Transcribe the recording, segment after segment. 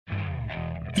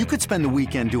You could spend the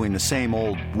weekend doing the same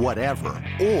old whatever,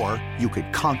 or you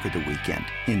could conquer the weekend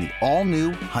in the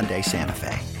all-new Hyundai Santa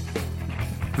Fe.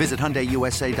 Visit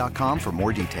HyundaiUSA.com for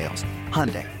more details.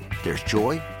 Hyundai, there's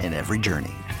joy in every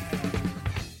journey.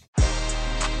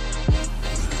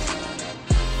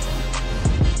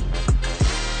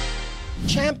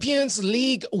 Champions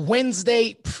League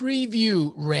Wednesday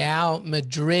preview. Real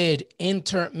Madrid,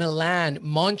 Inter Milan,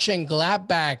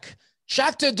 Mönchengladbach,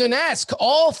 Shakhtar Donetsk,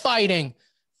 all fighting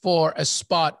for a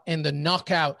spot in the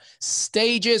knockout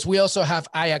stages. We also have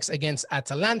Ajax against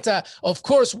Atalanta. Of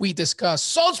course, we discuss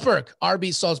Salzburg,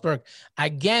 RB Salzburg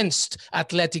against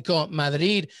Atletico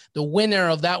Madrid. The winner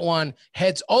of that one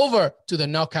heads over to the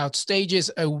knockout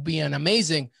stages. It will be an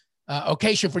amazing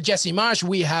occasion for Jesse Marsh.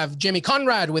 We have Jimmy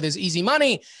Conrad with his easy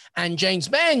money and James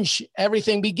Bench.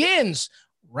 Everything begins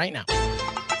right now.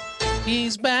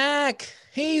 He's back.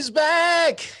 He's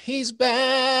back. He's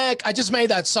back. I just made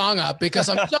that song up because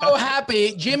I'm so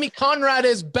happy. Jimmy Conrad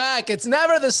is back. It's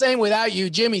never the same without you.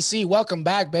 Jimmy C, welcome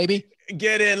back, baby.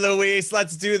 Get in, Luis.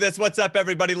 Let's do this. What's up,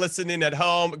 everybody listening at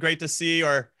home? Great to see,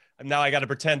 or now I got to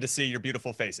pretend to see your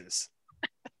beautiful faces.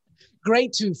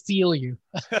 Great to feel you.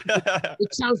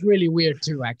 It sounds really weird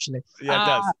too, actually. Yeah, it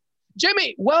does.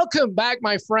 Jimmy, welcome back,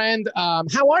 my friend.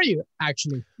 How are you,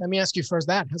 actually? Let me ask you first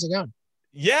that. How's it going?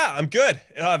 Yeah, I'm good.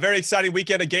 Very exciting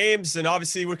weekend of games. And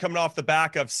obviously we're coming off the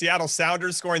back of Seattle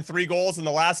Sounders scoring 3 goals in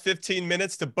the last 15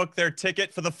 minutes to book their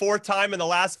ticket for the 4th time in the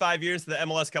last 5 years to the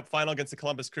MLS Cup final against the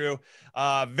Columbus Crew.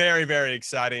 Very, very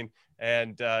exciting,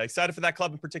 and excited for that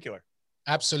club in particular.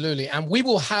 Absolutely. And we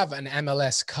will have an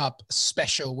MLS Cup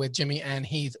special with Jimmy and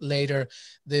Heath later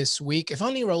this week. If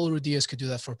only Raul Ruidiaz could do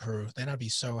that for Peru, then I'd be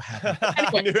so happy.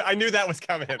 Anyway, I knew that was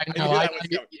coming.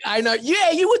 I know. Yeah,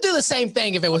 you would do the same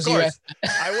thing if it was you.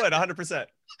 I would, 100%.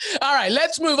 All right,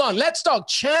 let's move on. Let's talk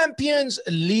Champions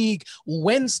League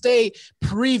Wednesday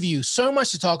preview. So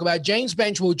much to talk about. James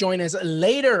Bench will join us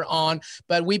later on,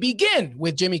 but we begin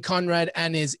with Jimmy Conrad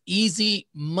and his easy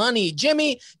money.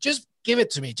 Jimmy, just give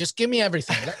it to me. Just give me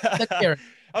everything. Let's hear it.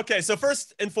 Okay, so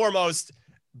first and foremost,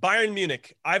 Bayern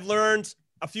Munich. I've learned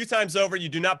a few times over, you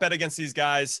do not bet against these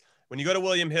guys. When you go to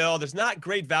William Hill, there's not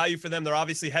great value for them. They're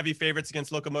obviously heavy favorites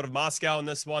against Lokomotiv Moscow in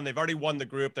this one. They've already won the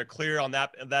group. They're clear on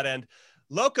that end.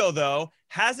 Loco, though,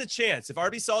 has a chance. If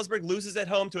RB Salzburg loses at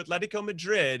home to Atletico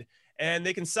Madrid and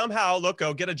they can somehow,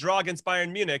 Loco, get a draw against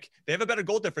Bayern Munich, they have a better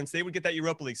goal difference. They would get that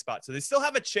Europa League spot. So they still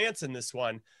have a chance in this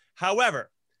one.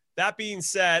 However, that being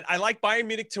said, I like Bayern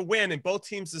Munich to win and both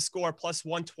teams to score plus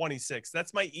 126.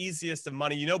 That's my easiest of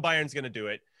money. You know Bayern's going to do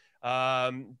it.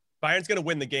 Bayern's going to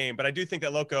win the game, but I do think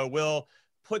that Loco will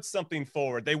put something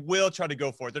forward. They will try to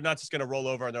go for it. They're not just going to roll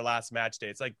over on their last match day.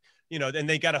 It's like, and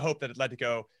they got to hope that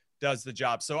Atletico does the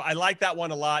job. So I like that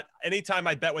one a lot. Anytime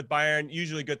I bet with Bayern,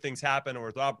 usually good things happen, or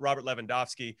with Robert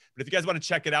Lewandowski. But if you guys want to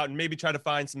check it out and maybe try to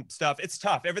find some stuff, it's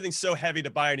tough. Everything's so heavy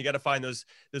to Bayern. You got to find those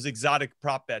exotic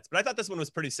prop bets. But I thought this one was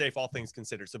pretty safe, all things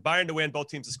considered. So Bayern to win, both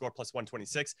teams to score plus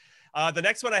 126. The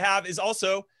next one I have is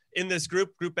also in this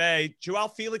group, Group A, Joao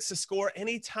Felix to score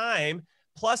anytime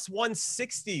plus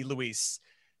 160, Luis.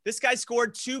 This guy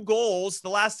scored 2 goals the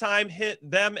last time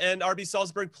them and RB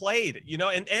Salzburg played,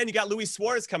 and you got Luis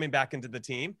Suarez coming back into the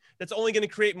team. That's only going to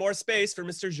create more space for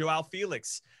Mr. Joao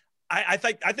Felix. I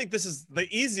think this is the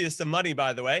easiest of money,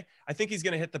 by the way. I think he's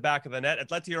going to hit the back of the net.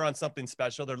 Atleti are on something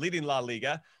special. They're leading La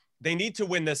Liga. They need to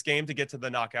win this game to get to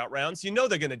the knockout rounds. They're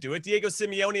going to do it. Diego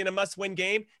Simeone in a must-win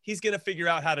game, he's going to figure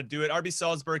out how to do it. RB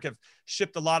Salzburg have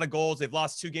shipped a lot of goals. They've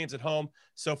lost 2 games at home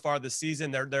so far this season.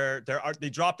 They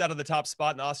dropped out of the top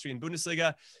spot in the Austrian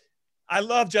Bundesliga. I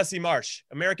love Jesse Marsh,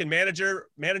 American manager,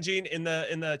 managing in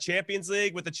the Champions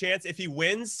League with a chance, if he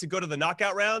wins, to go to the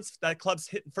knockout rounds. That club's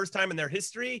first time in their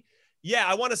history. Yeah,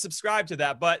 I want to subscribe to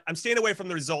that, but I'm staying away from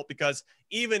the result because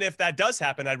even if that does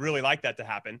happen, I'd really like that to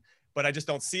happen. But I just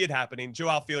don't see it happening.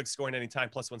 Joao Felix scoring anytime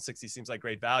plus 160 seems like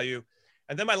great value.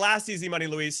 And then my last easy money,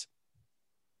 Luis,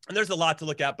 and there's a lot to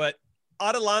look at, but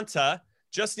Atalanta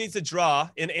just needs a draw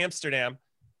in Amsterdam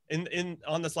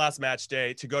on this last match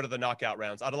day to go to the knockout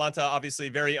rounds. Atalanta obviously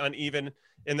very uneven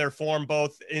in their form,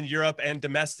 both in Europe and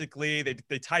domestically.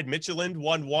 They tied Midtjylland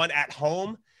 1-1 at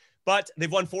home, but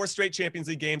they've won 4 straight Champions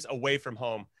League games away from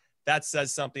home. That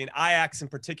says something. Ajax in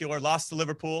particular lost to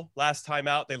Liverpool last time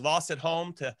out. They lost at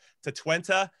home to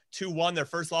Twente 2-1, their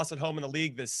first loss at home in the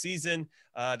league this season.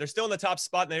 They're still in the top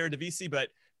spot in the Eredivisie,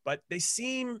 but they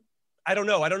seem, I don't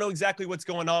know exactly what's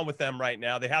going on with them right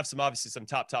now. They have obviously some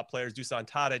top players, Dusan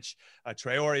Tadic,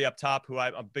 Traore up top, who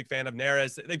I'm a big fan of,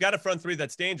 Neres. They've got a front 3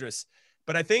 that's dangerous,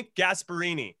 but I think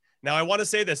Gasperini. Now, I want to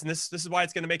say this, and this is why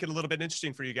it's going to make it a little bit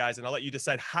interesting for you guys, and I'll let you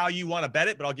decide how you want to bet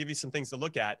it, but I'll give you some things to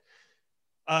look at.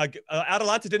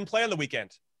 Atalanta didn't play on the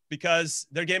weekend because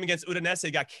their game against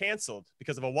Udinese got canceled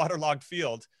because of a waterlogged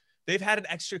field. They've had an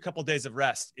extra couple days of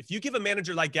rest. If you give a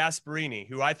manager like Gasperini,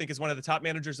 who I think is one of the top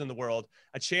managers in the world,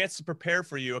 a chance to prepare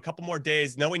for you a couple more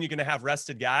days, knowing you're going to have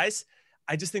rested guys,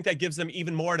 I just think that gives them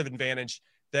even more of an advantage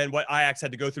than what Ajax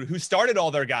had to go through, who started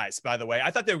all their guys, by the way. I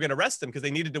thought they were going to rest them because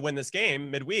they needed to win this game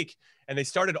midweek, and they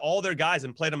started all their guys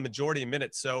and played a majority of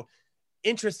minutes. So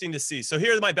interesting to see. So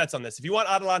here are my bets on this. If you want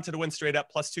Atalanta to win straight up,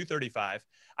 plus 235.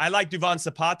 I like Duvan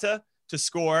Zapata to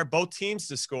score, both teams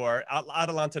to score,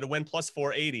 Atalanta to win, plus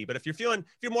 480. But if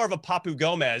you're more of a Papu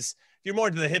Gomez, if you're more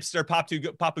into the hipster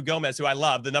Papu Gomez, who I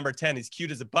love, the number 10, he's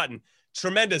cute as a button,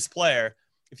 tremendous player.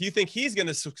 If you think he's going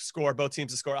to score, both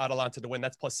teams to score, Atalanta to win,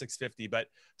 that's plus 650. But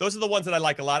those are the ones that I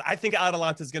like a lot. I think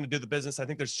Atalanta is going to do the business. I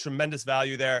think there's tremendous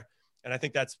value there. And I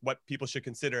think that's what people should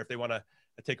consider if they want to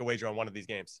take a wager on one of these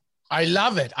games. I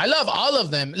love it. I love all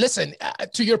of them. Listen,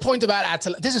 to your point about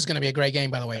Atalanta, this is going to be a great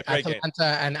game, by the way, Atalanta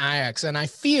and Ajax. And I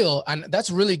feel, and that's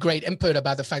really great input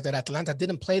about the fact that Atalanta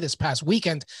didn't play this past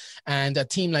weekend, and a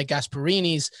team like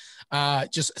Gasperini's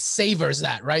just savors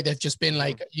that, right? They've just been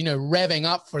like, revving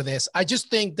up for this. I just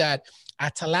think that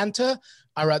Atalanta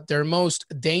are at their most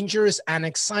dangerous and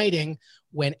exciting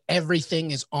when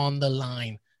everything is on the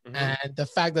line. Mm-hmm. And the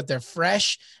fact that they're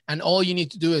fresh and all you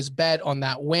need to do is bet on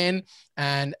that win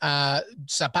and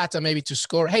Zapata maybe to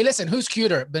score. Hey, listen, who's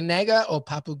cuter, Banega or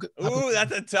Papu? Ooh,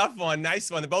 that's a tough one.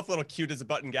 Nice one. They're both little cute as a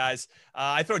button, guys.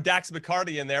 I throw Dax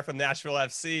McCarty in there from Nashville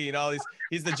FC.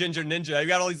 He's the ginger ninja. You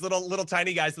got all these little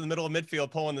tiny guys in the middle of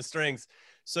midfield pulling the strings.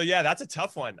 So yeah, that's a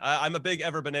tough one. I'm a big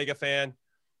Ever Banega fan.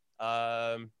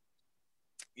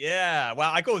 Yeah,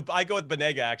 well, I go with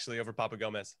Banega actually over Papu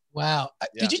Gomez. Wow,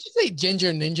 yeah. Did you just say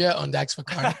ginger ninja on Dax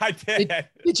McCarty? I did.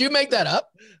 Did you make that up?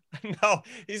 No,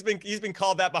 he's been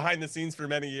called that behind the scenes for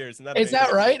many years. And is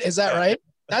that right? Is that right?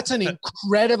 That's an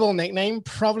incredible nickname.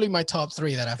 Probably my top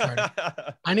 3 that I've heard.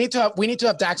 We need to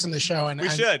have Dax on the show, and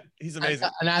should. He's amazing.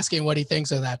 And asking what he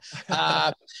thinks of that.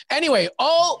 Anyway,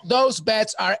 all those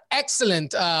bets are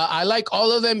excellent. I like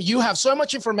all of them. You have so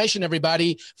much information,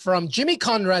 everybody, from Jimmy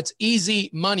Conrad's Easy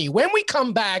Money. When we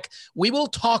come back, we will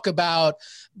talk about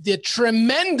the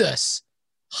tremendous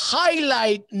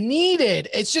highlight needed.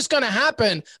 It's just going to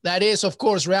happen. That is, of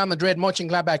course, Real Madrid,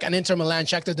 Mönchengladbach, and Inter Milan,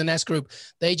 Shakhtar Donetsk group.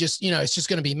 They just, it's just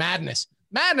going to be madness.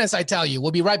 Madness, I tell you.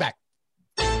 We'll be right back.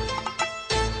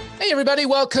 Hey, everybody.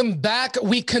 Welcome back.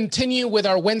 We continue with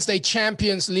our Wednesday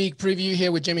Champions League preview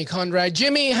here with Jimmy Conrad.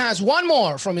 Jimmy has one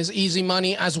more from his Easy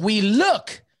Money as we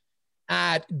look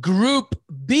at Group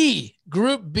B.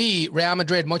 Group B, Real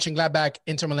Madrid, Mönchengladbach,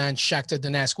 Inter Milan, Shakhtar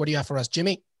Donetsk. What do you have for us,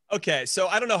 Jimmy? Okay, so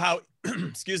I don't know how,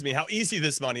 how easy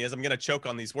this money is. I'm going to choke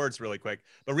on these words really quick.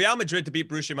 But Real Madrid to beat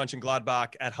Borussia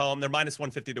Mönchengladbach at home, they're minus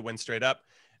 150 to win straight up.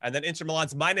 And then Inter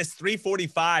Milan's minus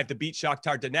 345 to beat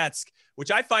Shakhtar Donetsk,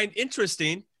 which I find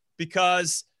interesting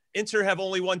because Inter have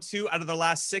only won 2 out of their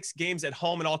last 6 games at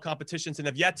home in all competitions and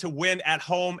have yet to win at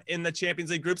home in the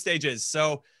Champions League group stages.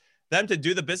 So them to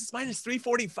do the business, minus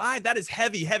 345, that is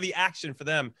heavy, heavy action for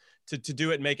them to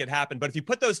do it and make it happen. But if you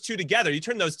put those two together, you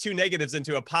turn those 2 negatives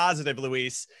into a positive,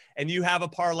 Luis, and you have a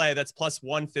parlay that's plus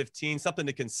 115, something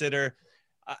to consider.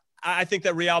 I think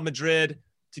that Real Madrid,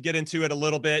 to get into it a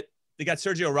little bit, they got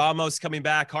Sergio Ramos coming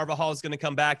back. Carvajal is going to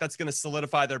come back. That's going to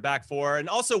solidify their back four. And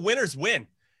also winners win.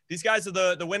 These guys are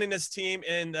the winningest team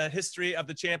in the history of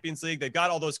the Champions League. They've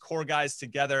got all those core guys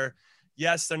together.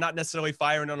 Yes, they're not necessarily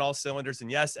firing on all cylinders. And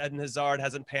yes, Eden Hazard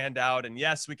hasn't panned out. And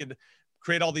yes, we could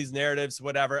create all these narratives,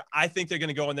 whatever. I think they're going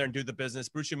to go in there and do the business.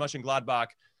 Borussia Mönchengladbach,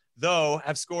 though,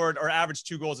 have scored or averaged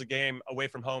 2 goals a game away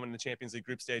from home in the Champions League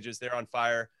group stages. They're on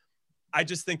fire. I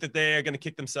just think that they are going to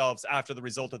kick themselves after the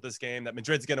result of this game, that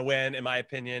Madrid's going to win, in my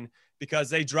opinion, because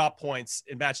they dropped points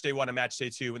in match day 1 and match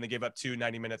day 2 when they gave up 2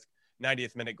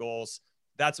 90th minute goals.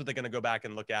 That's what they're going to go back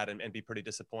and look at and be pretty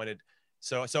disappointed.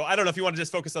 So I don't know if you want to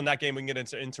just focus on that game. We can get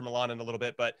into Inter Milan in a little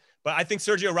bit, but I think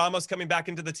Sergio Ramos coming back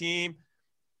into the team,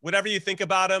 whatever you think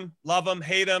about him, love him,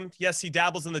 hate him. Yes, he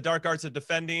dabbles in the dark arts of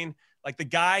defending. Like, the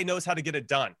guy knows how to get it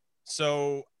done.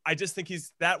 So I just think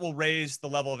that will raise the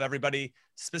level of everybody,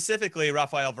 specifically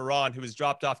Rafael Varane, who has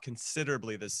dropped off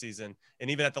considerably this season. And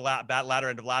even at the latter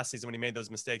end of last season when he made those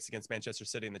mistakes against Manchester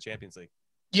City in the Champions League.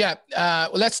 Yeah,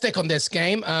 let's stick on this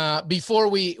game. Before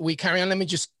we carry on, let me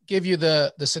just give you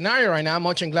the scenario right now.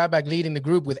 Mönchengladbach leading the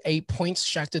group with 8 points.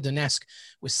 Shakhtar Donetsk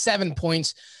with 7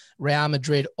 points. Real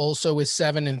Madrid also with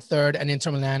 7 in third, and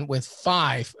Inter Milan with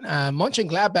 5.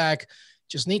 Mönchengladbach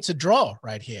just needs a draw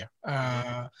right here.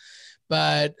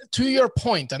 But to your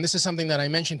point, and this is something that I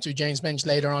mentioned to James Bench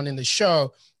later on in the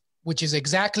show, which is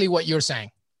exactly what you're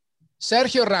saying.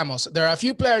 Sergio Ramos, there are a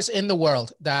few players in the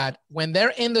world that when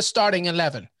they're in the starting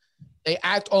 11, they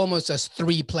act almost as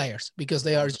three players because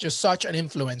they are just such an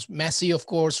influence. Messi, of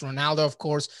course, Ronaldo, of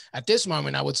course. At this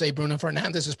moment, I would say Bruno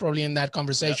Fernandes is probably in that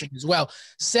conversation as well.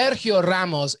 Sergio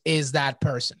Ramos is that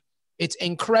person. It's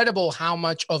incredible how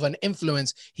much of an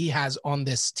influence he has on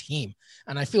this team.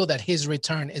 And I feel that his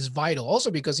return is vital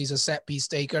also because he's a set piece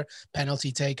taker,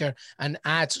 penalty taker, and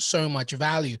adds so much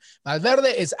value.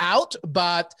 Valverde is out,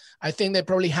 but I think they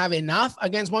probably have enough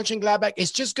against Mönchengladbach. It's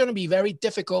just going to be very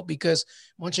difficult because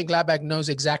Mönchengladbach knows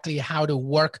exactly how to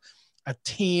work a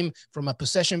team from a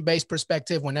possession-based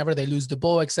perspective whenever they lose the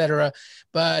ball, etc.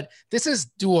 But this is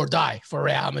do or die for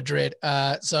Real Madrid.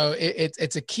 So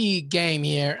it's a key game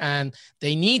here, and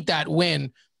they need that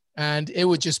win. And it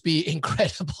would just be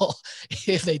incredible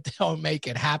if they don't make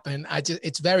it happen.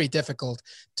 It's very difficult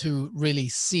to really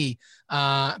see.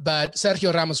 But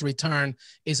Sergio Ramos' return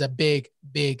is a big,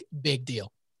 big, big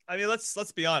deal. I mean,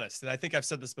 let's be honest. And I think I've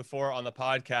said this before on the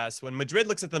podcast. When Madrid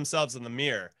looks at themselves in the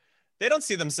mirror, they don't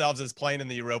see themselves as playing in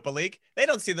the Europa League. They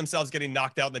don't see themselves getting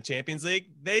knocked out in the Champions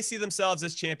League. They see themselves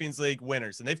as Champions League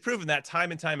winners. And they've proven that time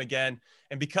and time again.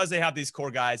 And because they have these core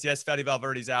guys, yes, Fede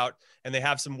Valverde's out, and they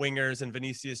have some wingers and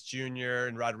Vinicius Jr.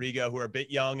 and Rodrigo who are a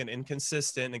bit young and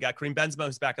inconsistent. They got Karim Benzema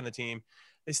who's back on the team.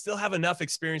 They still have enough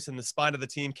experience in the spine of the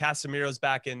team. Casemiro's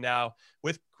back in now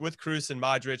with Kroos and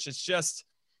Modric. It's just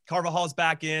Carvajal's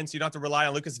back in, so you don't have to rely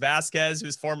on Lucas Vasquez,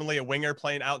 who's formerly a winger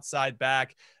playing outside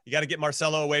back. You got to get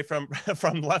Marcelo away from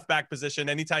left back position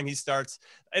anytime he starts.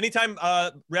 Anytime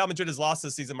Real Madrid has lost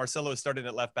this season, Marcelo is starting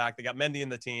at left back. They got Mendy in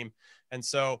the team. And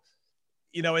so,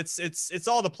 you know, it's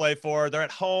all to play for. They're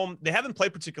at home. They haven't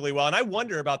played particularly well. And I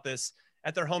wonder about this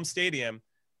at their home stadium,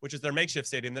 which is their makeshift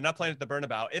stadium. They're not playing at the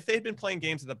Bernabeu. If they had been playing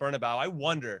games at the Bernabeu, I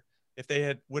wonder if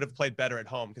they would have played better at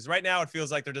home. Because right now it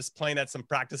feels like they're just playing at some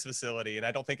practice facility. And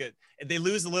I don't think they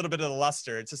lose a little bit of the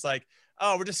luster. It's just like,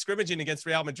 oh, we're just scrimmaging against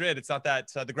Real Madrid. It's not that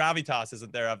the gravitas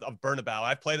isn't there of Bernabeu.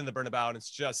 I've played in the Bernabeu, and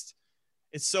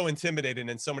it's so intimidating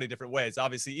in so many different ways.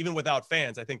 Obviously, even without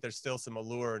fans, I think there's still some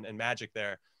allure and magic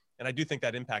there. And I do think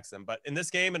that impacts them. But in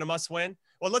this game, in a must win,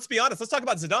 well, let's be honest. Let's talk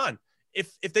about Zidane.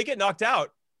 If they get knocked out,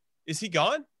 is he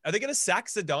gone? Are they going to sack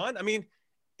Zidane? I mean,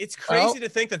 it's crazy to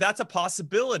think that that's a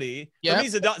possibility. Yeah. For me,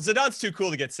 Zidane's too cool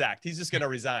to get sacked. He's just going to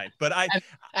resign. But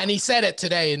and he said it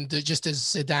today in just a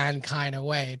Zidane kind of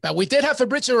way. But we did have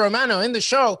Fabrizio Romano in the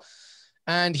show,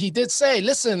 and he did say,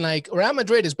 listen, like Real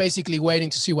Madrid is basically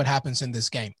waiting to see what happens in this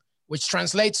game, which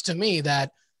translates to me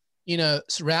that, you know,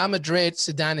 Real Madrid,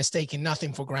 Zidane is taking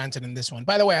nothing for granted in this one.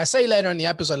 By the way, I say later in the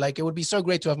episode, like it would be so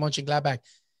great to have Mönchengladbach,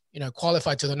 you know,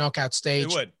 qualify to the knockout stage.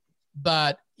 It would.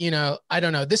 But, you know, I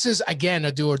don't know. This is, again,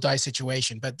 a do or die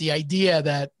situation. But the idea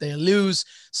that they lose,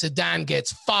 Zidane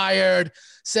gets fired.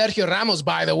 Sergio Ramos,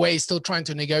 by the way, is still trying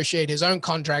to negotiate his own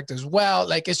contract as well.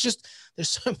 Like, it's just, there's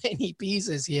so many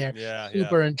pieces here. Yeah.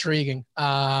 Super intriguing.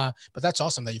 But that's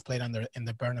awesome that you've played in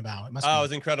the Bernabeu. It was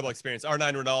an incredible experience.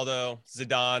 R9 Ronaldo,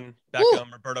 Zidane,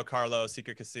 Beckham, Roberto Carlos,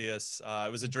 Iker Casillas.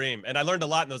 It was a dream. And I learned a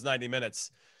lot in those 90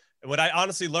 minutes. And what I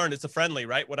honestly learned, it's a friendly,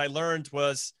 right? What I learned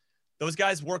was those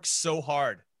guys work so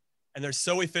hard and they're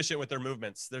so efficient with their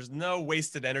movements. There's no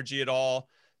wasted energy at all.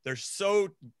 They're so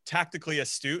tactically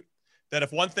astute that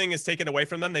if one thing is taken away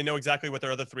from them, they know exactly what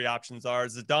their other three options are.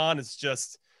 Zidane is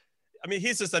just, I mean,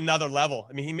 he's just another level.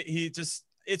 I mean, he just,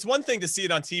 it's one thing to see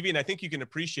it on TV and I think you can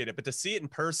appreciate it, but to see it in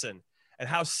person and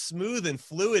how smooth and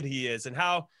fluid he is and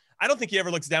how, I don't think he ever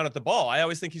looks down at the ball. I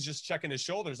always think he's just checking his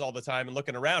shoulders all the time and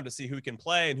looking around to see who can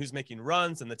play and who's making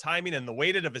runs and the timing and the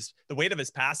weight of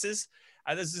his passes.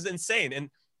 This is insane.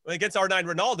 And against R9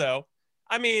 Ronaldo,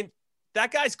 I mean,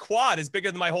 that guy's quad is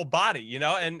bigger than my whole body, you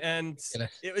know, and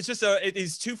it was just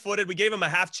he's 2-footed. We gave him a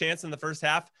half chance in the first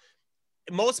half.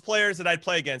 Most players that I'd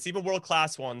play against, even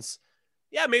world-class ones,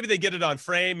 yeah, maybe they get it on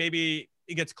frame. Maybe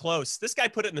it gets close. This guy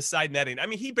put it in the side netting. I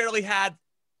mean,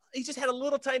 he just had a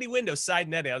little tiny window side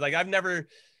netting. I was like, I've never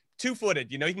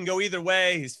 2-footed, you know, he can go either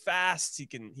way. He's fast.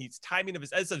 He's timing of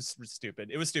his, it was stupid.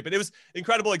 It was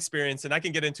incredible experience. And I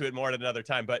can get into it more at another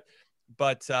time, but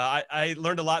I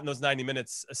learned a lot in those 90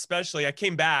 minutes, especially I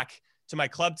came back to my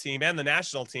club team and the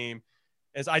national team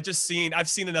as I've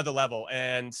seen another level.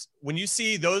 And when you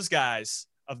see those guys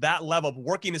of that level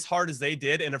working as hard as they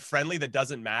did in a friendly that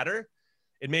doesn't matter,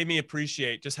 it made me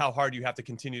appreciate just how hard you have to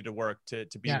continue to work to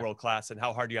be world class and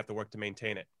how hard you have to work to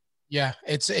maintain it. Yeah,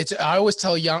 I always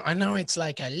tell I know it's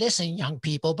like, listen, young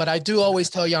people, but I do always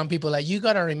tell young people, like, you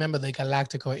got to remember the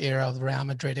Galactico era of Real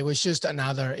Madrid. It was just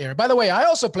another era. By the way, I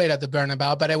also played at the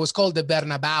Bernabeu, but it was called the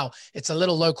Bernabeu. It's a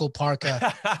little local park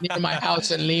near my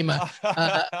house in Lima.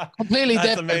 Completely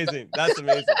That's different. amazing. That's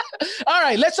amazing. All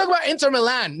right, let's talk about Inter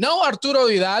Milan. No Arturo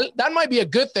Vidal. That might be a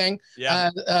good thing. Yeah.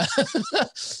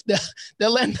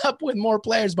 They'll end up with more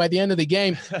players by the end of the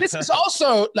game. This is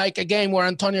also like a game where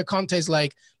Antonio Conte is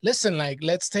like, listen, like,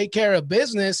 let's take care of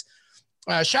business.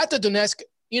 Shakhtar Donetsk,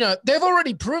 they've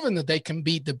already proven that they can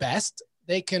beat the best.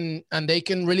 They can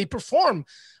really perform.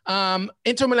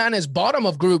 Inter Milan is bottom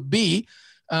of Group B.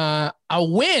 A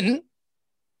win,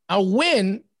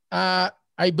 I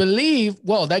believe,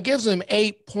 well, that gives them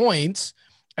 8 points.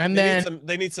 And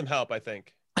they need some help, I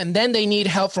think. And then they need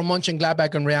help from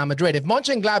Mönchengladbach and Real Madrid. If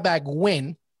Mönchengladbach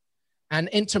win and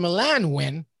Inter Milan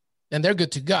win, then they're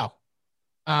good to go.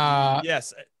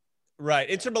 Yes, right.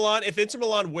 If Inter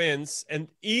Milan wins and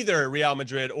either Real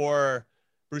Madrid or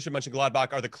Borussia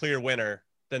Mönchengladbach are the clear winner,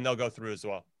 then they'll go through as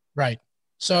well. Right.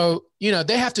 So,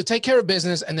 they have to take care of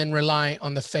business and then rely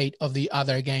on the fate of the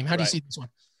other game. How do you see this one?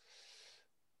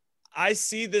 I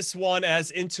see this one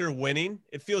as Inter winning.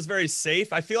 It feels very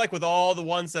safe. I feel like with all the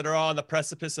ones that are on the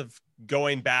precipice of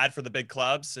going bad for the big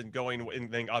clubs and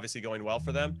obviously going well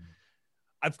for them,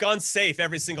 I've gone safe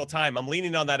every single time. I'm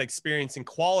leaning on that experience and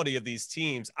quality of these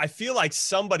teams. I feel like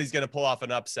somebody's going to pull off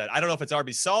an upset. I don't know if it's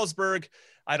RB Salzburg.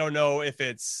 I don't know if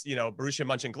it's, Borussia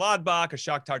Mönchengladbach or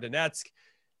Shakhtar Donetsk.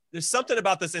 There's something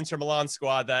about this Inter Milan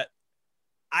squad that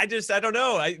I don't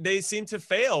know. They seem to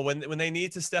fail when they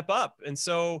need to step up. And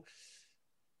so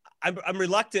I'm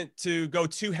reluctant to go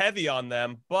too heavy on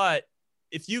them. But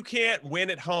if you can't win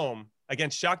at home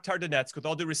against Shakhtar Donetsk, with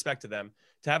all due respect to them,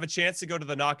 to have a chance to go to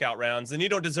the knockout rounds, then you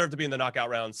don't deserve to be in the knockout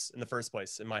rounds in the first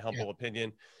place, in my humble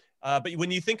opinion. But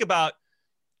when you think about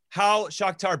how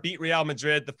Shakhtar beat Real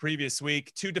Madrid the previous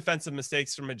week, 2 defensive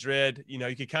mistakes from Madrid,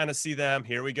 you could kind of see them.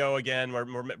 Here we go again, where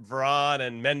Varane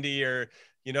and Mendy are,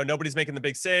 nobody's making the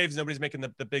big saves. Nobody's making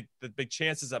the big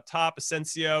chances up top.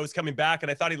 Asensio is coming back, and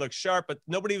I thought he looked sharp, but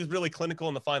nobody was really clinical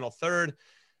in the final third.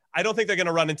 I don't think they're going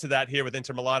to run into that here with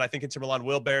Inter Milan. I think Inter Milan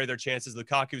will bury their chances.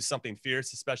 Lukaku is something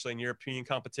fierce, especially in European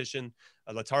competition.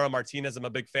 Lautaro Martinez, I'm a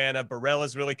big fan of. Barella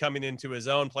is really coming into his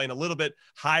own, playing a little bit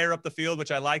higher up the field,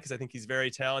 which I like because I think he's very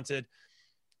talented.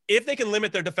 If they can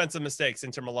limit their defensive mistakes,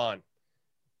 Inter Milan,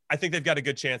 I think they've got a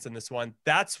good chance in this one.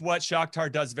 That's what Shakhtar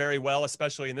does very well,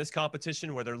 especially in this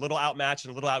competition where they're a little outmatched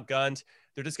and a little outgunned.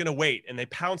 They're just going to wait and they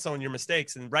pounce on your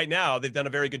mistakes. And right now they've done a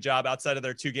very good job outside of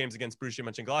their 2 games against Borussia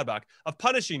Mönchengladbach of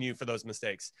punishing you for those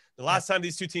mistakes. The last time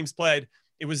these 2 teams played,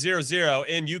 it was 0-0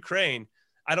 in Ukraine.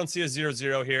 I don't see a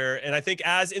 0-0 here. And I think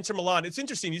as Inter Milan, it's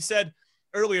interesting. You said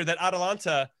earlier that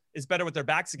Atalanta is better with their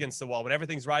backs against the wall when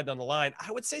everything's riding on the line.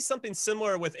 I would say something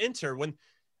similar with Inter. When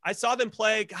I saw them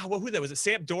play, who that was, it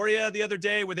Sampdoria the other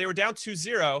day where they were down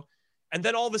 2-0. And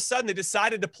then all of a sudden they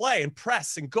decided to play and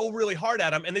press and go really hard at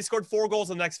them. And they scored 4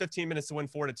 goals in the next 15 minutes to win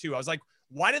 4-2. I was like,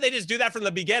 why did they just do that from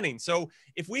the beginning? So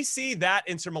if we see that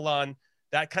Inter Milan,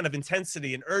 that kind of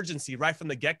intensity and urgency right from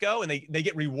the get-go, and they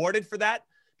get rewarded for that,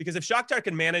 because if Shakhtar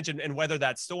can manage and weather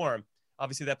that storm,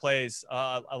 obviously that plays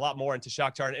a lot more into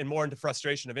Shakhtar and more into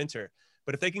frustration of Inter.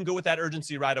 But if they can go with that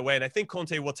urgency right away, and I think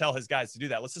Conte will tell his guys to do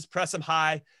that. Let's just press them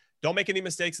high. Don't make any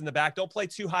mistakes in the back. Don't play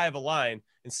too high of a line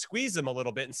and squeeze them a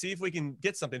little bit and see if we can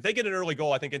get something. If they get an early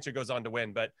goal, I think Inter goes on to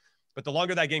win. But the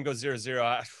longer that game goes 0-0,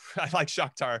 I like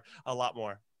Shakhtar a lot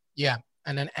more. Yeah.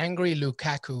 And an angry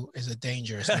Lukaku is a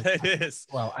danger. So, it is.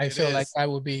 Well, I feel like that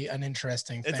would be an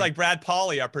interesting thing. It's like Brad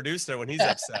Pauly, our producer, when he's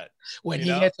upset. When he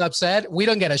gets upset, we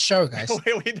don't get a show, guys.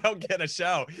 We don't get a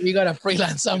show. We got to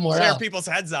freelance somewhere else. Tear people's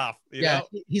heads off. You know?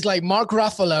 He's like Mark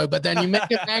Ruffalo, but then you make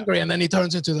him angry and then he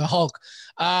turns into the Hulk.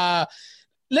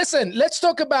 Listen, let's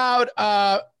talk about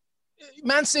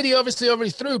Man City obviously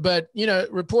overthrew, but,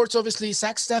 reports obviously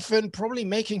Zach Steffen probably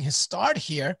making his start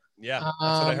here. Yeah, that's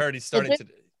what I heard. He's starting to.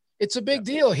 It's a big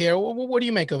deal here. What do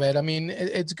you make of it? I mean,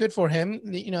 it's good for him,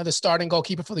 the starting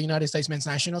goalkeeper for the United States men's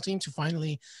national team to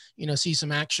finally, see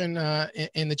some action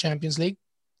in the Champions League.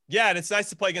 Yeah, and it's nice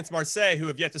to play against Marseille, who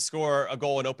have yet to score a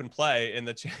goal in open play in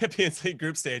the Champions League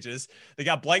group stages. They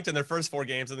got blanked in their first 4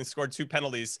 games, and they scored 2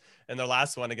 penalties in their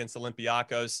last one against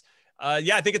Olympiacos. I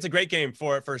think it's a great game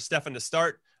for Steffen to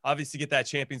start. Obviously, get that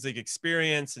Champions League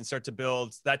experience and start to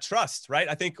build that trust, right?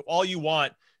 I think all you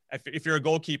want if you're a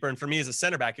goalkeeper, and for me as a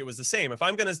center back, it was the same. If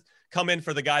I'm going to come in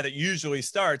for the guy that usually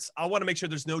starts, I want to make sure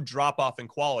there's no drop off in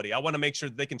quality. I want to make sure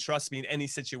that they can trust me in any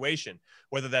situation,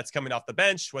 whether that's coming off the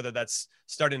bench, whether that's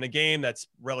starting a game that's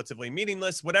relatively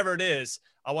meaningless, whatever it is.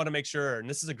 I want to make sure, and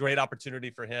this is a great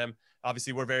opportunity for him.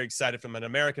 Obviously, we're very excited from an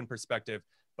American perspective,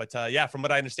 but yeah, from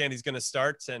what I understand, he's going to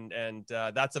start, and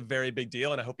that's a very big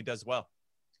deal, and I hope he does well.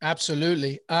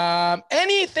 Absolutely.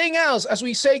 Anything else as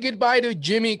we say goodbye to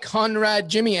Jimmy Conrad?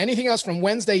 Jimmy, anything else from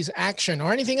Wednesday's action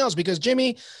or anything else? Because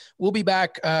Jimmy will be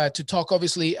back to talk,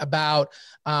 obviously, about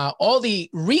all the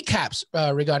recaps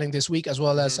regarding this week, as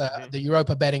well as the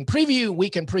Europa betting preview,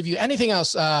 weekend preview. Anything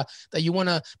else that you want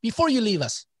to, before you leave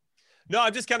us? No,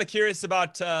 I'm just kind of curious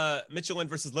about Midtjylland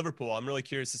versus Liverpool. I'm really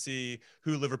curious to see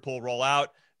who Liverpool roll out.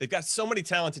 They've got so many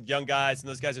talented young guys, and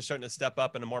those guys are starting to step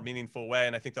up in a more meaningful way.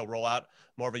 And I think they'll roll out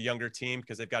more of a younger team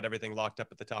because they've got everything locked up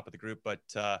at the top of the group. But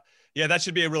yeah, that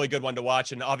should be a really good one to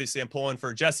watch. And obviously I'm pulling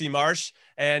for Jesse Marsch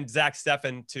and Zach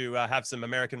Steffen to have some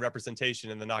American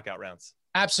representation in the knockout rounds.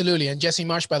 Absolutely. And Jesse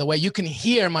Marsch, by the way, you can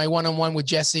hear my one-on-one with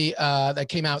Jesse that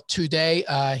came out today.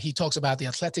 He talks about the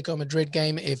Atletico Madrid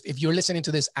game. If you're listening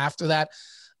to this after that,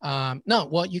 no,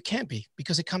 well, you can't be,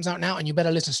 because it comes out now and you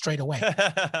better listen straight away.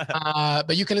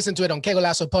 But you can listen to it on Que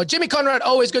Golazo Pod. Jimmy Conrad,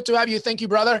 always good to have you. Thank you,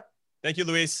 brother. Thank you,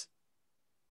 Luis.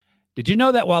 Did you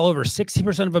know that while over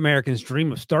 60% of Americans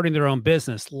dream of starting their own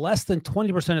business, less than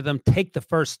 20% of them take the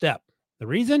first step? The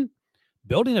reason?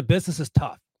 Building a business is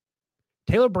tough.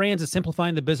 Taylor Brands is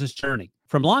simplifying the business journey.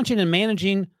 From launching and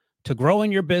managing to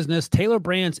growing your business, Taylor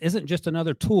Brands isn't just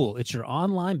another tool. It's your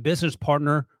online business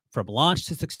partner from launch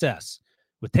to success.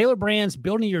 With Taylor Brands,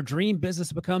 building your dream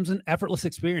business becomes an effortless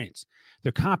experience.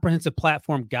 Their comprehensive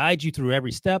platform guides you through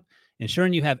every step,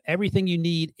 ensuring you have everything you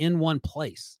need in one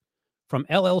place. From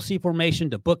LLC formation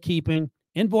to bookkeeping,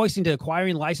 invoicing to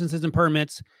acquiring licenses and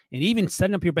permits, and even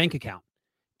setting up your bank account,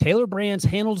 Taylor Brands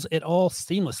handles it all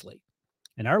seamlessly.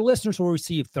 And our listeners will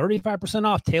receive 35%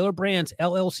 off Taylor Brands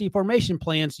LLC formation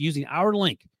plans using our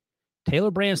link,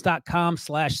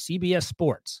 taylorbrands.com/CBS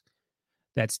Sports.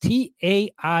 That's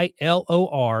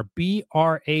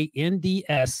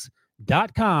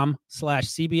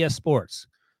TAILORBRANDS.com/CBS Sports.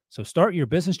 So start your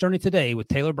business journey today with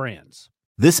Taylor Brands.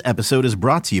 This episode is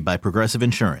brought to you by Progressive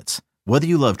Insurance. Whether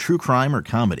you love true crime or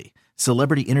comedy,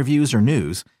 celebrity interviews or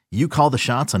news, you call the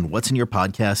shots on what's in your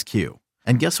podcast queue.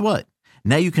 And guess what?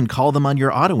 Now you can call them on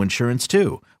your auto insurance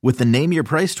too with the Name Your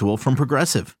Price tool from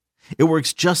Progressive. It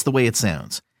works just the way it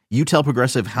sounds. You tell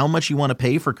Progressive how much you want to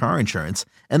pay for car insurance,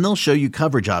 and they'll show you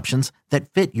coverage options that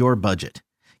fit your budget.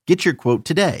 Get your quote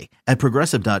today at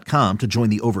Progressive.com to join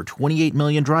the over 28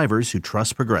 million drivers who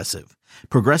trust Progressive.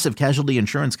 Progressive Casualty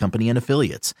Insurance Company and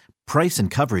Affiliates. Price and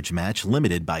coverage match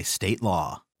limited by state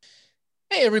law.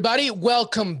 Hey, everybody.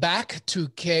 Welcome back to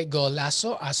Que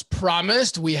Golazo. As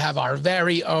promised, we have our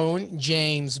very own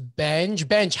James Benge.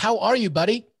 Benge, how are you,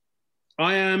 buddy?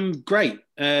 I am great.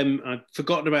 I've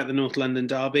forgotten about the North London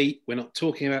Derby. We're not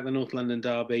talking about the North London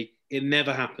Derby. It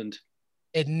never happened.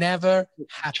 It never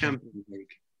happened. Champions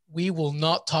League. We will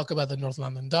not talk about the North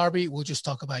London Derby. We'll just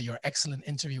talk about your excellent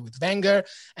interview with Wenger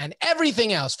and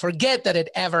everything else. Forget that it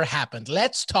ever happened.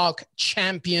 Let's talk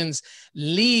Champions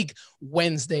League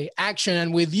Wednesday action.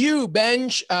 And with you,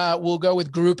 Benj, we'll go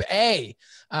with Group A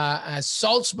as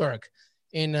Salzburg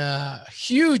in a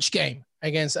huge game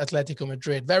against Atletico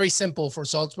Madrid. Very simple for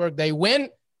Salzburg. They win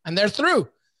and they're through.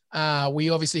 We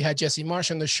obviously had Jesse Marsch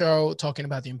on the show talking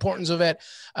about the importance of it.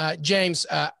 James,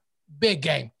 big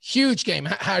game, huge game.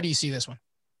 How do you see this one?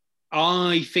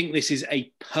 I think this is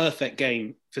a perfect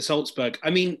game for Salzburg. I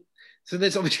mean, so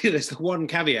there's the one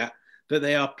caveat that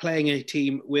they are playing a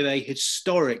team with a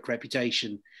historic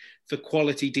reputation for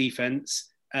quality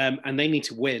defense, and they need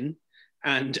to win,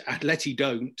 and Atleti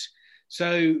don't.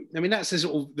 So, I mean, that's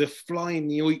sort of the fly in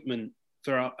the ointment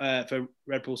for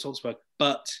Red Bull Salzburg.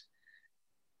 But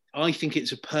I think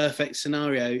it's a perfect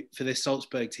scenario for this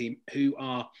Salzburg team, who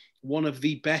are one of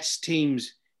the best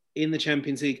teams in the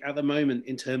Champions League at the moment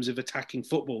in terms of attacking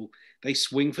football. They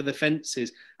swing for the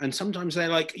fences. And sometimes they're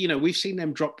like, we've seen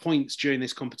them drop points during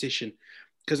this competition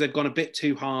because they've gone a bit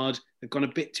too hard, they've gone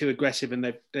a bit too aggressive,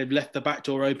 and they've left the back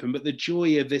door open. But the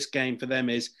joy of this game for them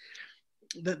is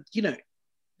that,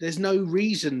 there's no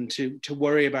reason to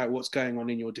worry about what's going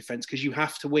on in your defence, because you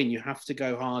have to win, you have to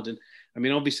go hard. And I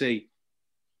mean, obviously,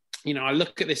 I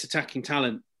look at this attacking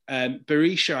talent.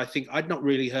 Berisha, I think I'd not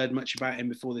really heard much about him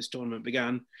before this tournament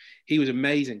began. He was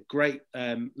amazing. Great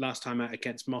last time out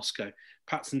against Moscow.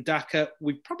 Patson Daka,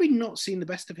 we've probably not seen the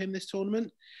best of him this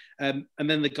tournament. And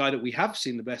then the guy that we have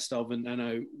seen the best of, and I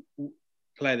know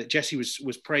player that Jesse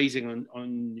was praising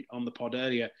on the pod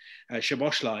earlier,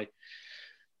 Szoboszlai.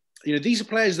 these are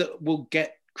players that will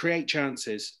create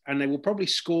chances, and they will probably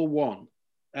score one.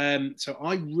 So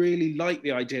I really like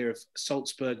the idea of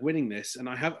Salzburg winning this, and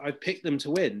I picked them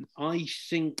to win. I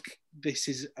think this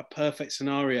is a perfect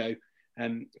scenario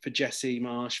for Jesse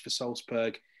Marsch, for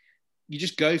Salzburg. You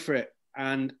just go for it.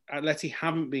 And Atleti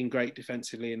haven't been great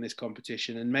defensively in this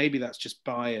competition, and maybe that's just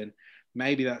Bayern.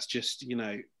 Maybe that's just,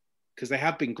 because they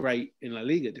have been great in La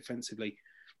Liga defensively.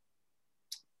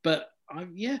 But I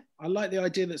like the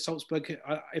idea that Salzburg,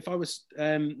 if I was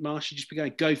Marsch, just be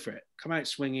going, go for it. Come out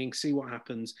swinging, see what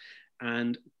happens,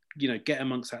 and, get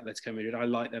amongst Atletico Madrid. I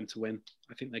like them to win.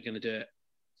 I think they're going to do it.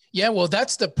 Yeah, well,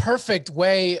 that's the perfect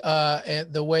way,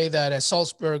 the way that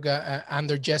Salzburg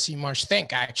under Jesse Marsch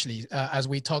think, actually, as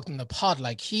we talked in the pod.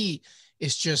 Like, he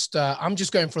is just, I'm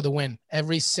just going for the win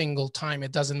every single time.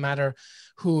 It doesn't matter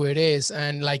who it is.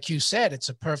 And like you said, it's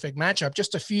a perfect matchup.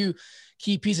 Just a few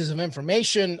key pieces of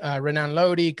information. Renan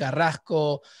Lodi,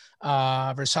 Carrasco,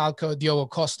 Versalco, Diogo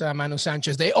Costa, Manu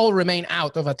Sanchez, they all remain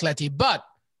out of Atleti, but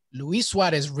Luis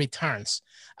Suarez returns,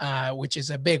 which is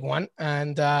a big one.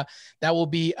 And that will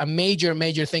be a major,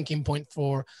 major thinking point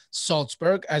for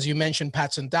Salzburg. As you mentioned,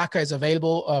 Patson Daka is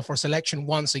available for selection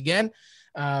once again,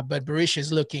 but Berisha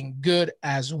is looking good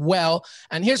as well.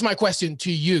 And here's my question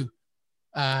to you,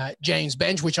 James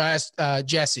Bench, which I asked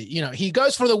Jesse. He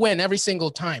goes for the win every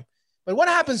single time. But what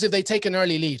happens if they take an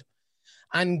early lead?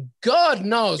 And God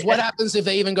knows what happens if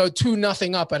they even go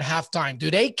 2-0 up at halftime.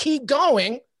 Do they keep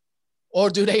going? Or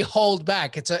do they hold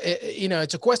back? It's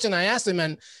a question I asked him,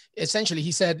 and essentially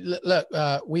he said, "Look,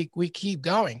 we keep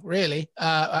going. Really,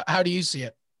 how do you see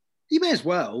it?" You may as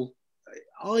well.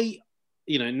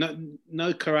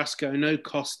 No Carrasco, no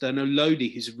Costa, no Lodi,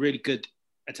 who's a really good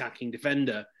attacking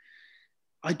defender.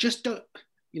 I just don't.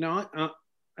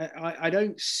 I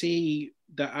don't see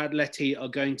that Atleti are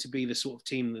going to be the sort of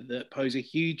team that pose a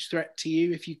huge threat to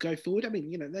you if you go forward. I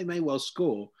mean, they may well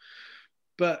score,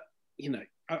 but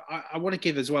I want to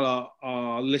give as well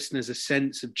our listeners a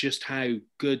sense of just how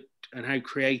good and how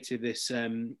creative this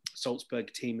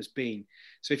Salzburg team has been.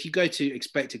 So if you go to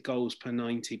expected goals per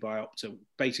 90 by Opta,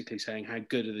 basically saying how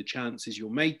good are the chances you're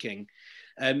making,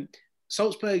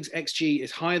 Salzburg's XG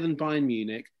is higher than Bayern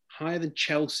Munich, higher than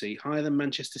Chelsea, higher than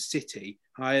Manchester City,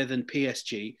 higher than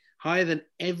PSG, higher than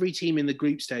every team in the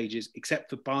group stages except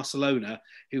for Barcelona,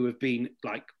 who have been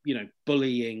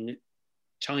bullying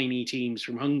tiny teams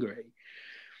from Hungary.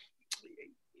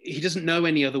 He doesn't know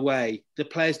any other way. The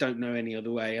players don't know any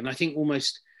other way. And I think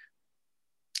almost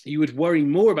you would worry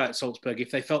more about Salzburg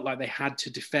if they felt like they had to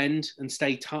defend and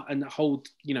stay and hold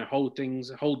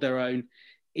their own.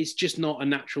 It's just not a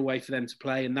natural way for them to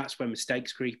play. And that's where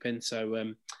mistakes creep in.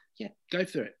 So, go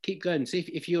for it. Keep going. See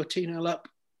if you're 2-0 up,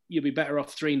 you'll be better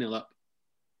off 3-0 up.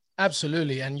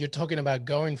 Absolutely. And you're talking about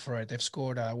going for it. They've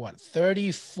scored,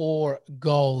 34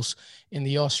 goals in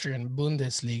the Austrian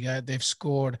Bundesliga. They've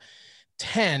scored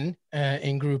 10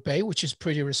 in Group A, which is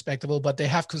pretty respectable, but they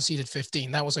have conceded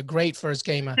 15. That was a great first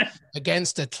game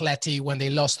against Atleti when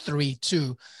they lost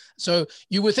 3-2. So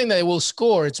you would think that they will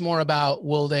score. It's more about,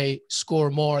 will they score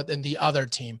more than the other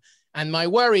team? And my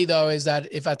worry, though, is that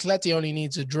if Atleti only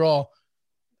needs a draw,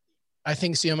 I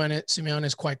think Simeone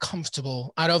is quite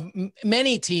comfortable. Out of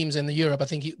many teams in Europe, I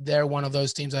think they're one of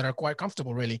those teams that are quite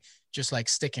comfortable, really, just like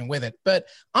sticking with it. But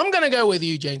I'm going to go with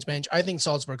you, James Bench. I think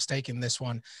Salzburg's taking this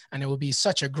one, and it will be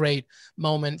such a great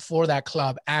moment for that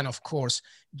club and, of course,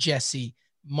 Jesse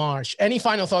Marsch. Any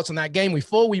final thoughts on that game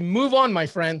before we move on, my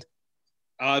friend?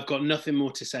 I've got nothing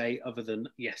more to say other than,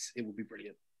 yes, it will be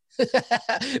brilliant.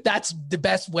 That's the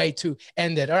best way to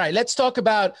end it. All right, let's talk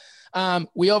about,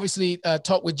 we obviously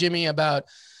talked with Jimmy about,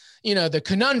 the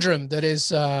conundrum that is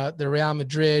the Real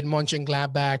Madrid,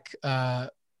 Mönchengladbach,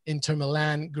 Inter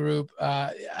Milan group.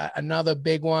 Another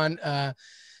big one.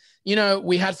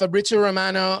 We had Fabrizio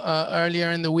Romano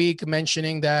earlier in the week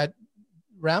mentioning that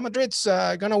Real Madrid's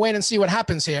going to wait and see what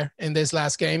happens here in this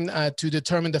last game to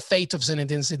determine the fate of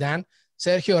Zinedine Zidane.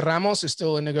 Sergio Ramos is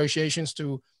still in negotiations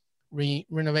to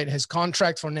renovate his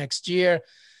contract for next year.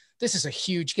 This is a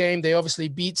huge game. They obviously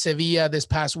beat Sevilla this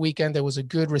past weekend. There was a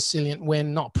good, resilient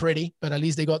win. Not pretty, but at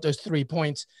least they got those 3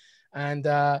 points. And,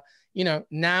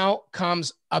 now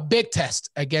comes a big test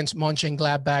against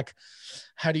Mönchengladbach.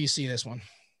 How do you see this one?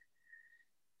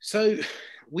 So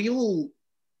we all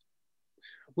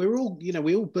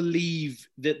believe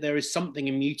that there is something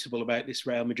immutable about this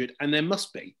Real Madrid, and there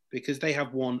must be, because they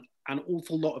have won an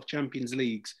awful lot of Champions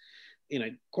Leagues.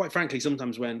 Quite frankly,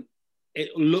 sometimes when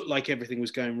it looked like everything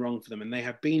was going wrong for them, and they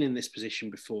have been in this position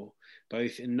before,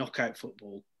 both in knockout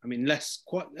football. I mean,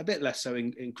 quite a bit less so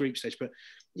in group stage, but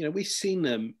we've seen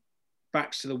them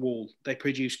backs to the wall. They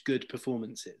produce good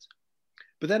performances.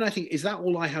 But then I think, is that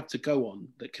all I have to go on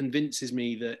that convinces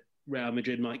me that Real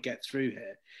Madrid might get through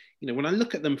here? You know, when I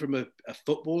look at them from a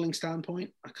footballing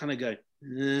standpoint, I kind of go,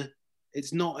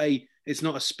 it's not a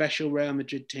special Real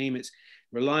Madrid team. It's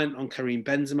reliant on Karim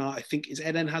Benzema. I think, is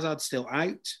Eden Hazard still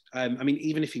out? I mean,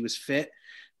 even if he was fit,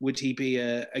 would he be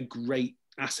a great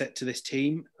asset to this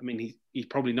team? I mean, he's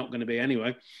probably not going to be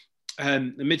anyway.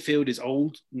 The midfield is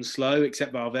old and slow,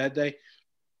 except Valverde.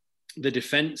 The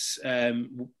defense,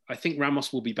 I think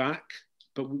Ramos will be back,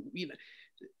 but you know,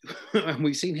 and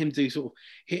we've seen him do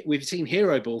we've seen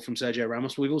hero ball from Sergio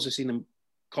Ramos. But we've also seen him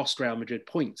cost Real Madrid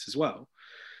points as well.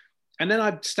 And then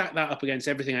I'd stack that up against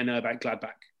everything I know about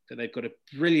Gladbach, that they've got a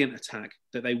brilliant attack,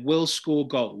 that they will score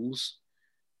goals.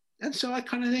 And so I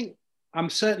kind of think, I'm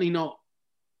certainly not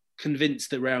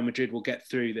convinced that Real Madrid will get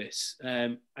through this.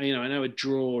 You know, I know a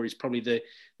draw is probably the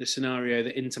scenario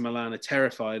that Inter Milan are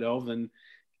terrified of, and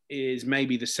is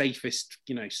maybe the safest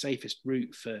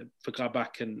route for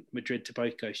Gladbach and Madrid to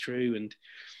both go through. And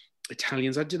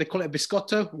Italians, do they call it a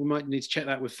biscotto? We might need to check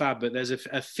that with Fab, but there's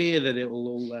a fear that it will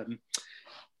all,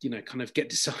 kind of get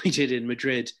decided in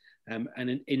Madrid, and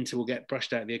Inter will get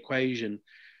brushed out of the equation.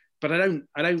 But I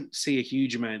don't see a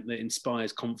huge amount that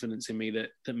inspires confidence in me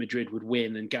that Madrid would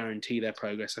win and guarantee their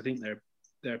progress. I think they're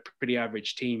a pretty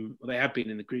average team. Well, they have been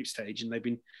in the group stage, and they've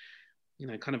been,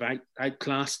 kind of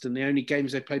outclassed. And the only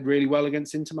games they played really well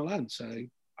against Inter Milan. So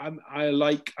I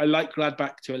like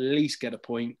Gladbach to at least get a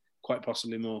point, quite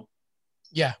possibly more.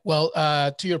 Yeah, well,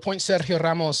 to your point, Sergio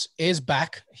Ramos is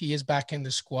back. He is back in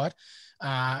the squad.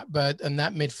 But in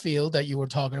that midfield that you were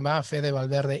talking about, Fede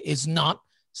Valverde is not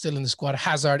still in the squad.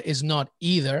 Hazard is not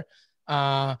either.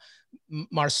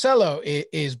 Marcelo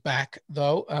is back,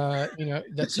 though.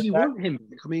 That's you want him.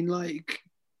 I mean,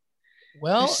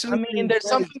 well, there's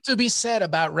something to be said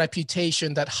about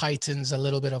reputation that heightens a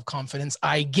little bit of confidence,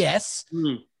 I guess.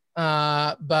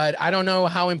 But I don't know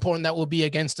how important that will be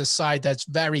against a side that's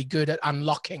very good at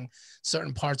unlocking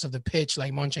certain parts of the pitch,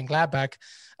 like Mönchengladbach.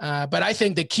 But I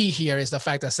think the key here is the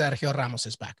fact that Sergio Ramos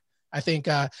is back. I think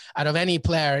out of any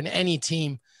player in any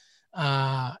team,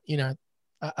 aside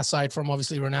from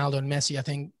obviously Ronaldo and Messi, I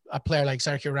think a player like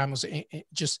Sergio Ramos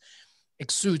just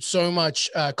exudes so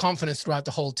much confidence throughout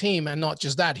the whole team. And not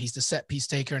just that, he's the set piece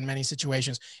taker in many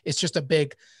situations. It's just a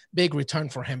big return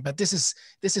for him. But this is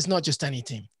not just any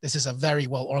team. This is a very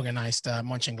well organized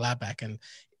Mönchengladbach, and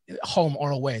home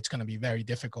or away, it's going to be very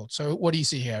difficult. So what do you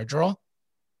see here? Draw?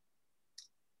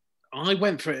 I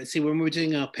went for it. See, when we were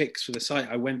doing our picks for the site,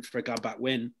 I went for a Gladbach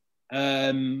win.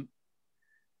 So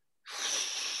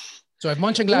if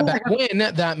Mönchengladbach win,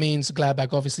 that means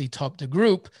Gladbach obviously top the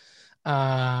group.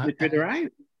 Madrid are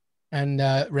out. And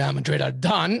Real Madrid are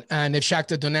done. And if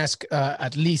Shakhtar Donetsk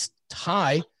at least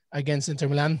tie against Inter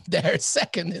Milan, they're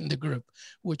second in the group,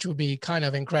 which would be kind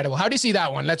of incredible. How do you see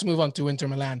that one? Let's move on to Inter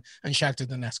Milan and Shakhtar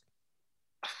Donetsk.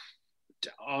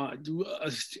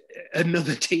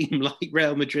 Another team like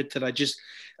Real Madrid that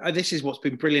this is what's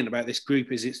been brilliant about this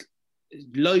group, is it's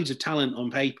loads of talent on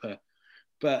paper,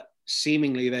 but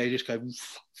seemingly they just go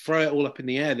throw it all up in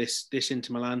the air, this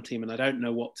Inter Milan team, and I don't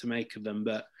know what to make of them.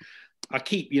 But I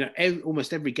keep,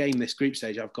 almost every game this group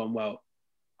stage, I've gone, well,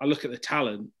 I look at the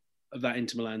talent of that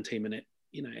Inter Milan team, and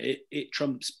it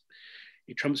trumps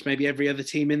maybe every other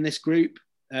team in this group.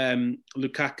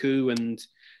 Lukaku and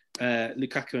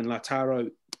Lautaro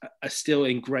are still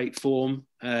in great form.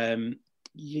 But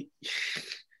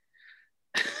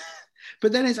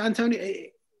then it's Antonio.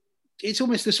 It's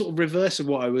almost the sort of reverse of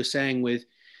what I was saying with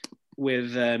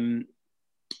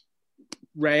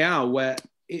Real, where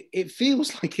it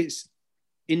feels like it's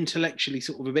intellectually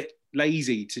sort of a bit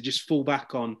lazy to just fall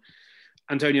back on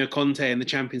Antonio Conte and the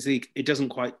Champions League. It doesn't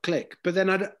quite click. But then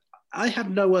I have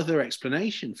no other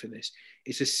explanation for this.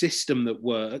 It's a system that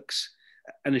works,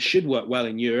 and it should work well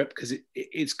in Europe because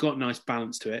it's got nice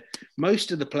balance to it.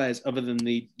 Most of the players, other than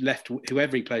the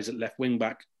whoever he plays at left wing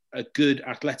back, are good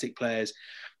athletic players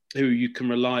who you can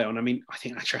rely on. I mean, I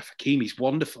think Achraf Hakimi's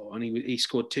wonderful, and he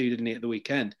scored 2, didn't he, at the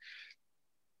weekend?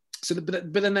 So,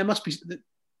 but then there must be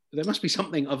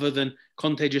something other than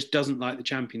Conte just doesn't like the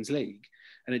Champions League,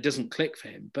 and it doesn't click for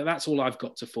him. But that's all I've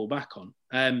got to fall back on.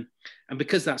 And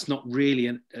because that's not really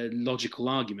a logical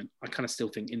argument, I kind of still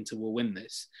think Inter will win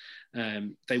this.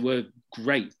 They were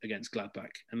great against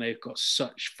Gladbach, and they've got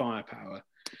such firepower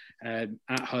at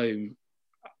home.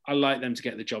 I like them to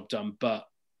get the job done, but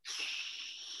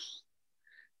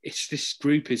this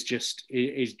group is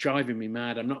driving me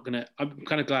mad. I'm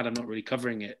kind of glad I'm not really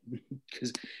covering it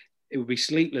because it would be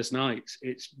sleepless nights.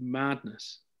 It's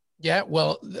madness. Yeah,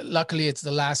 well, luckily it's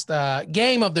the last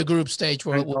game of the group stage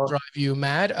where it will drive you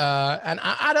mad. And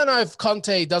I don't know if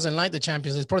Conte doesn't like the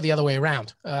Champions League. It's probably the other way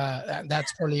around.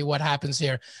 That's probably what happens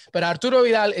here. But Arturo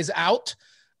Vidal is out.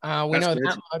 We know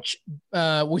that much,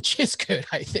 which is good,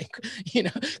 I think,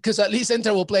 because at least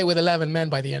Inter will play with 11 men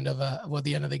by the end of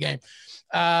the game.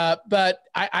 But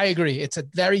I agree. It's a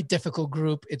very difficult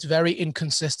group. It's very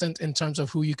inconsistent in terms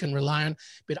of who you can rely on.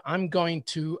 But I'm going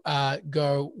to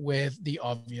go with the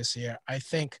obvious here. I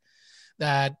think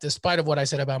that despite of what I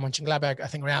said about Mönchengladbach, I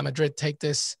think Real Madrid take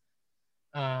this.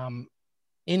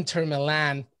 Inter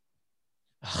Milan.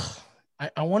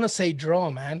 I want to say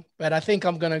draw, man, but I think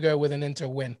I'm going to go with an Inter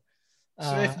win.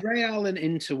 So if Real and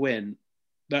Inter win,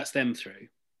 that's them through.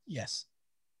 Yes.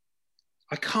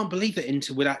 I can't believe that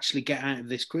Inter would actually get out of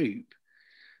this group.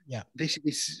 Yeah. This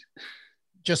is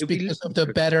just because of the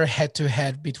better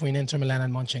head-to-head between Inter Milan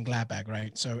and Mönchengladbach,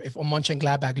 right? So if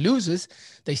Mönchengladbach loses,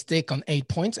 they stick on 8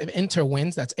 points. If Inter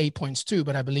wins, that's 8 points too.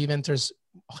 But I believe Inter's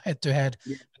head-to-head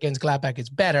against Gladbach is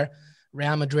better.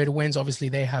 Real Madrid wins. Obviously,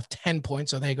 they have 10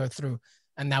 points, so they go through.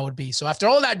 And that would be, so after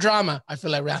all that drama, I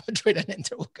feel like Real Madrid and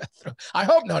Inter will go through. I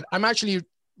hope not. I'm actually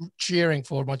cheering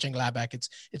for Mönchengladbach.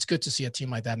 It's good to see a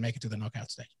team like that make it to the knockout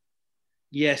stage.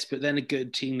 Yes, but then a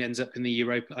good team ends up in the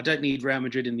Europa. I don't need Real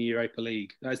Madrid in the Europa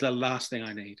League. That is the last thing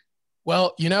I need.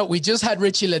 Well, we just had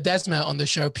Richie Ledesma on the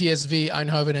show, PSV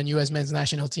Eindhoven and US men's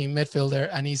national team midfielder.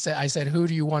 And I said, who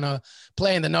do you want to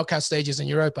play in the knockout stages in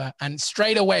Europa? And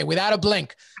straight away, without a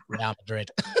blink, Real Madrid.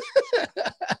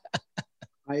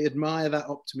 I admire that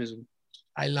optimism.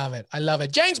 I love it. I love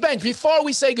it. James Bench, before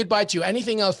we say goodbye to you,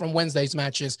 anything else from Wednesday's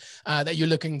matches that you're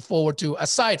looking forward to,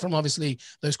 aside from obviously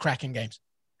those cracking games?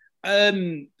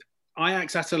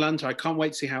 Ajax Atalanta. I can't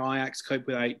wait to see how Ajax cope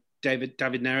with David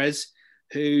Neres,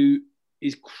 who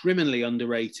is criminally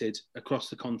underrated across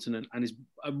the continent and is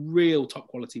a real top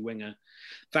quality winger.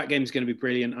 That game is going to be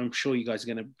brilliant. I'm sure you guys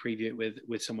are going to preview it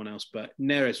with someone else, but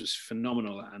Neres was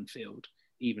phenomenal at Anfield,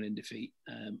 even in defeat.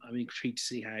 I'm intrigued to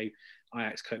see how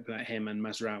Ajax cope without him and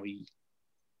Mazraoui.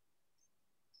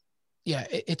 Yeah,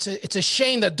 it's a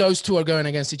shame that those two are going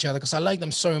against each other because I like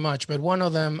them so much. But one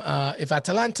of them, if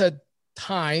Atalanta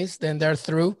ties, then they're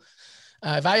through.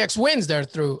 If Ajax wins, they're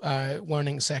through,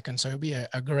 winning second. So it'll be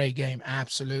a great game.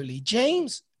 Absolutely.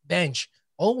 James Bench,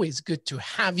 always good to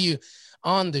have you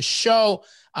on the show.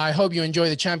 I hope you enjoy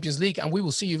the Champions League and we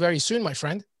will see you very soon, my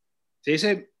friend. See you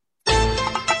soon.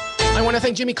 I want to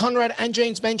thank Jimmy Conrad and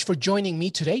James Bench for joining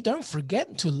me today. Don't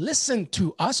forget to listen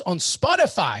to us on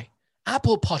Spotify,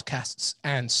 Apple Podcasts,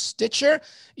 and Stitcher.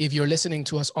 If you're listening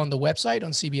to us on the website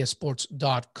on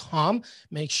cbssports.com,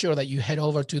 make sure that you head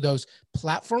over to those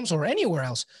platforms or anywhere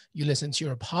else you listen to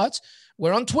your pods.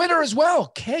 We're on Twitter as well,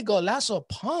 Que Golazo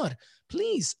Pod.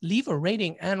 Please leave a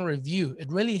rating and review.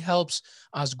 It really helps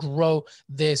us grow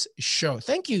this show.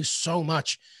 Thank you so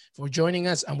much for joining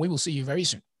us, and we will see you very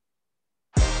soon.